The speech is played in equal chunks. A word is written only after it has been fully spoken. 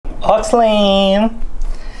Aux lane.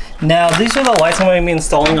 Now these are the lights I'm going to be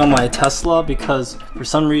installing on my Tesla because for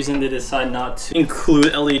some reason they decided not to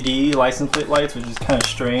include LED license plate lights, which is kind of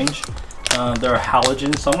strange. They're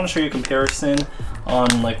halogen, so I'm going to show you a comparison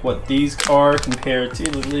on like what these are compared to,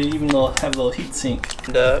 even though they have a little heat sink.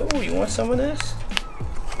 And, oh, you want some of this?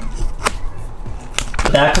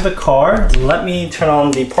 Back of the car, let me turn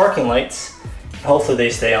on the parking lights. Hopefully they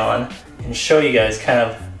stay on and show you guys kind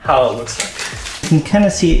of how it looks like. You can kind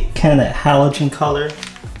of see kind of that halogen color.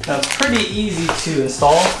 Now it's pretty easy to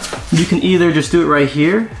install. You can either just do it right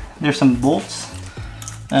here. There's some bolts.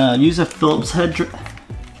 Use a Phillips head.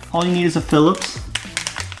 All you need is a Phillips.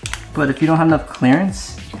 But if you don't have enough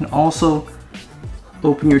clearance, you can also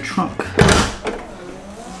open your trunk.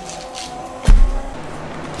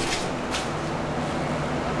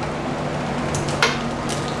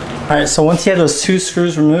 Alright, so once you have those two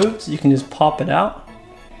screws removed, you can just pop it out.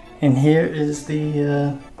 And here is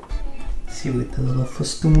the see with the little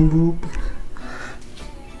festoon boop.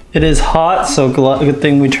 It is hot, so good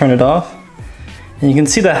thing we turn it off. And you can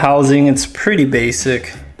see the housing, it's pretty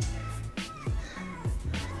basic.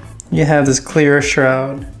 You have this clear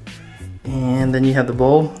shroud, and then you have the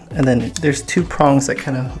bulb, and then there's two prongs that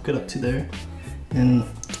kind of hook it up to there. And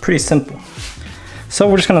it's pretty simple. So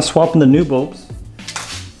we're just gonna swap in the new bulbs.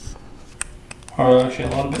 Or actually a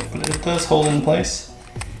lot of it, but it does hold in place.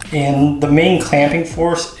 And the main clamping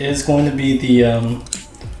force is going to be the,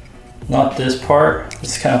 not this part,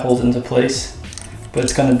 this kind of holds into place, but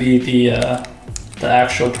it's going to be the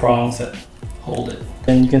actual prongs that hold it.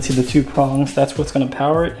 And you can see the two prongs, that's what's going to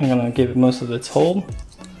power it. I'm going to give it most of its hold.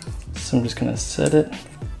 So I'm just going to set it.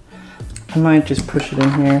 I might just push it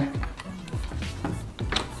in here.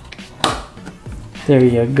 There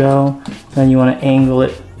you go. Then you want to angle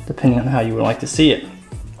it depending on how you would like to see it.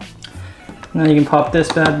 Now you can pop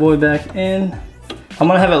this bad boy back in. I'm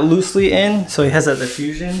gonna have it loosely in so it has that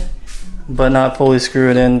diffusion, but not fully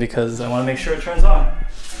screw it in because I wanna make sure it turns on.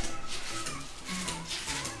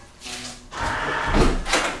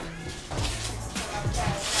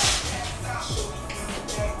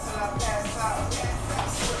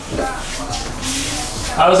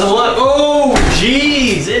 How's it look? Oh,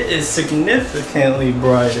 geez, it is significantly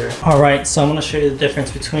brighter. All right, so I'm gonna show you the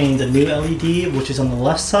difference between the new LED, which is on the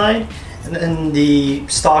left side, and then the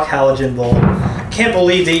stock halogen bulb. Can't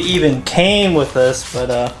believe they even came with this,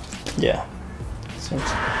 but yeah. So,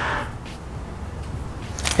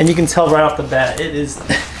 and you can tell right off the bat, it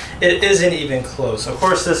isn't even close. Of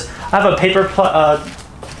course, I have a paper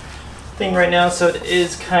thing right now, so it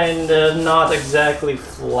is kind of not exactly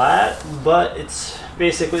flat, but it's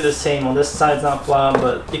basically the same. On this side, it's not flat,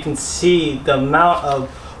 but you can see the amount of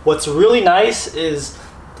what's really nice is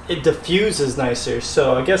it diffuses nicer.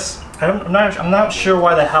 So I guess I'm not sure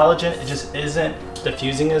why the halogen it just isn't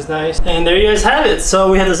diffusing as nice. And there you guys have it.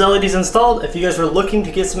 So we have those LEDs installed. If you guys were looking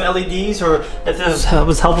to get some LEDs, or if this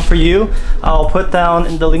was helpful for you, I'll put down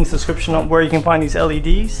in the link description where you can find these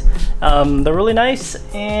LEDs. They're really nice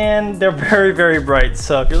and they're very, very bright.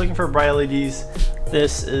 So if you're looking for bright LEDs,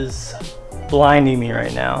 this is blinding me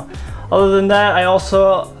right now. Other than that, I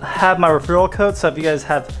also have my referral code. So if you guys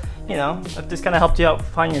have, you know, if this kind of helped you out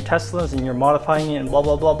find your Teslas and you're modifying it and blah,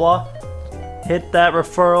 blah, blah, blah, hit that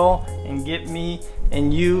referral and get me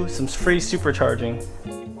and you some free supercharging.